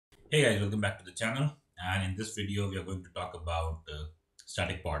Hey guys, welcome back to the channel. And in this video, we are going to talk about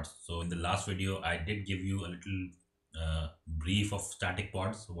static pods. So in the last video, I did give you a little brief of static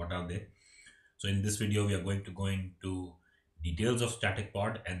pods. What are they? So in this video, we are going to go into details of static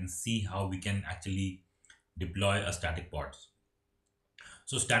pod and see how we can actually deploy a static pod.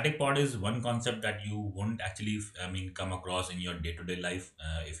 So static pod is one concept that you won't actually, come across in your day-to-day life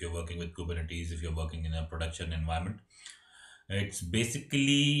if you're working with Kubernetes, if you're working in a production environment. It's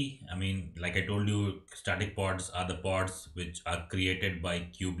basically, like I told you, static pods are the pods which are created by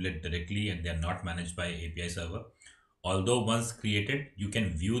Cubelet directly and they are not managed by API server. Although once created, you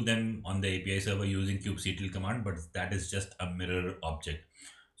can view them on the API server using kubectl command, but that is just a mirror object.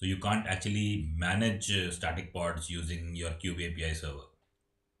 So you can't actually manage static pods using your Cube API server.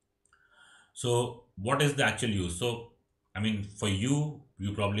 So what is the actual use? So for you,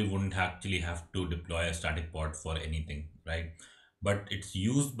 you probably wouldn't actually have to deploy a static pod for anything, right? But it's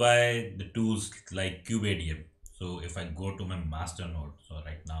used by the tools like kubeadm. So if I go to my master node, so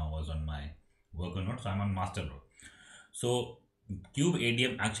right now I was on my worker node, so I'm on master node. So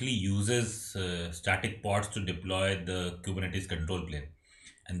kubeadm actually uses static pods to deploy the Kubernetes control plane,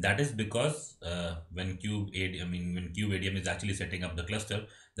 and that is because when kubeadm is actually setting up the cluster,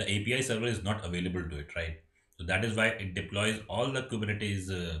 the API server is not available to it, right? So that is why it deploys all the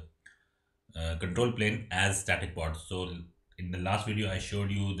Kubernetes control plane as static pods. So in the last video, I showed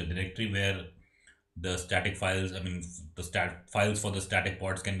you the directory where the static files, the stat files for the static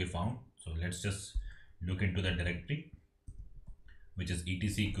pods can be found. So let's just look into the directory, which is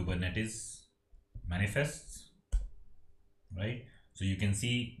etc Kubernetes manifests, right? So you can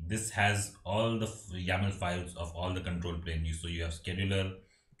see this has all the YAML files of all the control plane. So you have scheduler,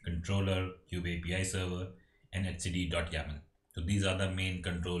 controller, kube API server, and etcd.yaml. So these are the main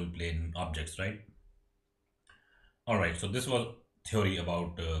control plane objects, right? All right. So this was theory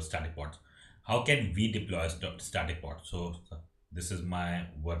about static pods. How can we deploy a static pod? So this is my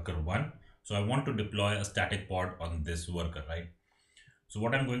worker one. So I want to deploy a static pod on this worker, right? So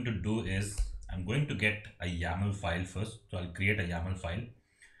what I'm going to do is I'm going to get a YAML file first. So I'll create a YAML file,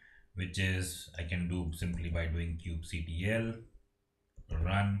 which is I can do simply by doing kubectl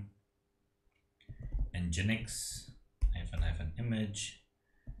run nginx hyphen image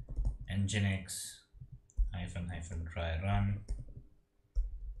nginx hyphen try run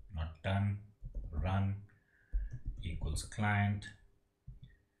not done run equals client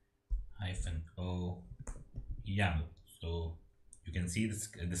hyphen o YAML. So you can see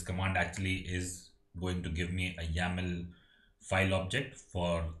this command actually is going to give me a YAML file object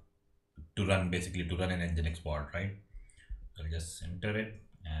for to run an nginx pod, right? I'll just enter it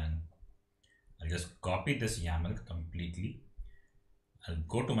and I'll just copy this YAML completely. I'll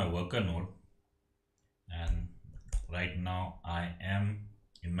go to my worker node, and right now I am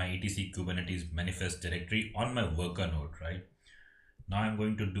in my etc Kubernetes manifest directory on my worker node, right? Now I'm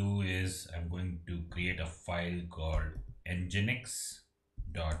going to do is I'm going to create a file called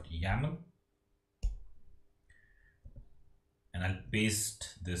nginx.yaml, and I'll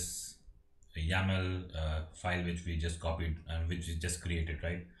paste this YAML file which we just copied and which we just created,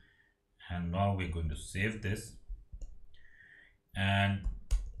 right? And now we're going to save this. And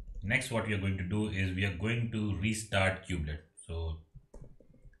next what we are going to do is we are going to restart Cubelet. So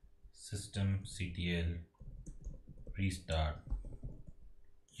systemctl restart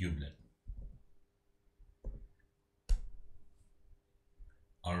Cubelet.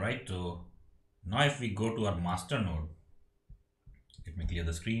 All right, so now if we go to our master node, let me clear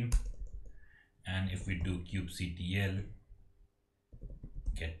the screen, and if we do kubectl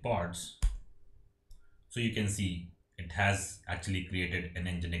get pods, so you can see it has actually created an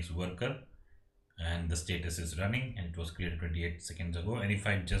nginx worker and the status is running, and it was created 28 seconds ago. And if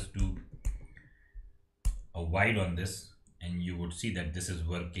I just do a wide on this, and you would see that this is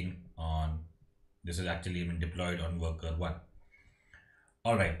working on, this is actually deployed on worker one.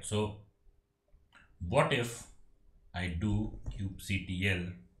 All right, so what if I do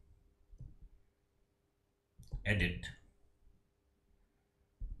kubectl edit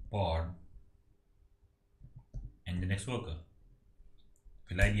pod nginx worker?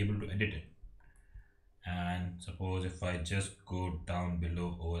 Will I be able to edit it? And suppose if I just go down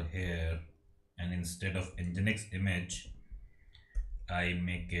below over here, and instead of nginx image, I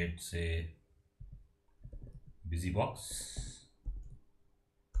make it say busybox,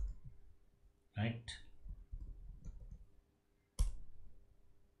 right?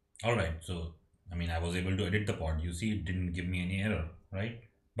 All right, so I was able to edit the pod. You see, it didn't give me any error, right?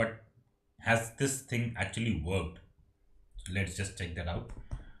 But has this thing actually worked? So let's just check that out.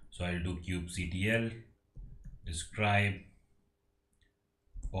 So I'll do kubectl describe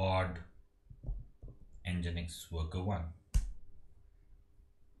pod nginx worker 1.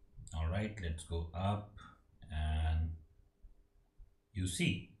 All right, let's go up, and you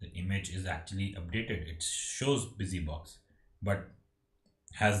see the image is actually updated. It shows busy box, but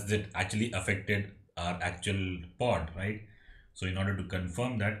has it actually affected our actual pod, right? So in order to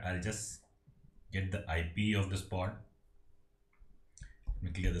confirm that, I'll just get the IP of this pod. Let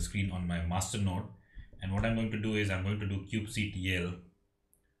me clear the screen on my master node. And what I'm going to do is I'm going to do kubectl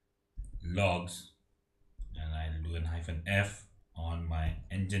logs, and I'll do an -f on my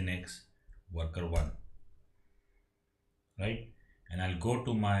nginx worker 1, right? And I'll go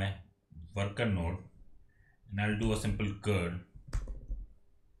to my worker node and I'll do a simple curl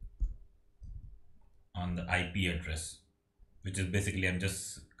on the IP address, which is basically I'm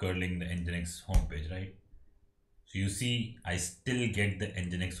just curling the nginx homepage, right? So you see, I still get the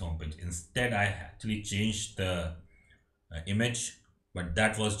nginx homepage. Instead, I actually changed the image, but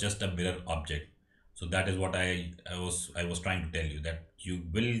that was just a mirror object. So that is what I was trying to tell you, that you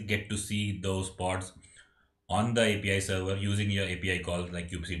will get to see those pods on the API server using your API calls like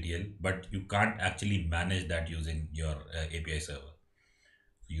kubectl, but you can't actually manage that using your API server.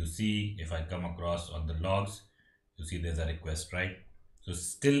 So you see, if I come across on the logs, you see there's a request, right? So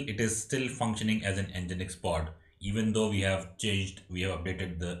still, it is still functioning as an nginx pod, even though we have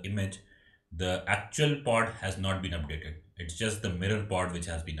updated the image. The actual pod has not been updated. It's just the mirror pod which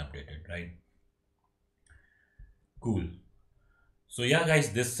has been updated, right? Cool. So yeah,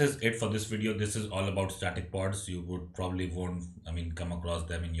 guys, this is it for this video. This is all about static pods. You would probably won't, come across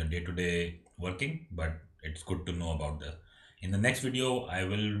them in your day-to-day working, but it's good to know about them. In the next video, I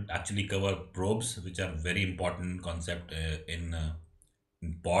will actually cover probes, which are very important concept in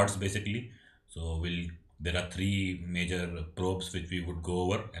pods basically. So there are three major probes which we would go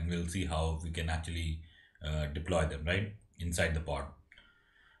over, and we'll see how we can actually deploy them right inside the pod.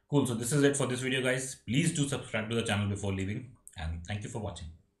 Cool. So this is it for this video, guys. Please do subscribe to the channel before leaving, and thank you for watching.